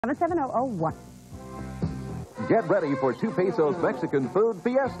77001. Get ready for Two Pesos Mexican Food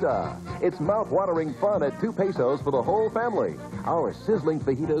Fiesta. It's mouth-watering fun at Two Pesos for the whole family. Our sizzling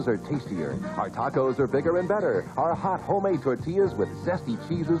fajitas are tastier. Our tacos are bigger and better. Our hot homemade tortillas with zesty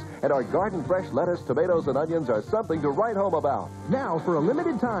cheeses and our garden-fresh lettuce, tomatoes, and onions are something to write home about. Now, for a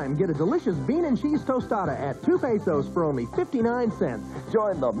limited time, get a delicious bean and cheese tostada at 2 pesos for only 59 cents.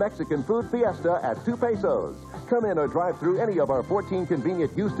 Join the Mexican Food Fiesta at 2 Pesos. Come in or drive through any of our 14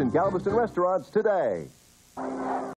 convenient Houston Galveston restaurants today.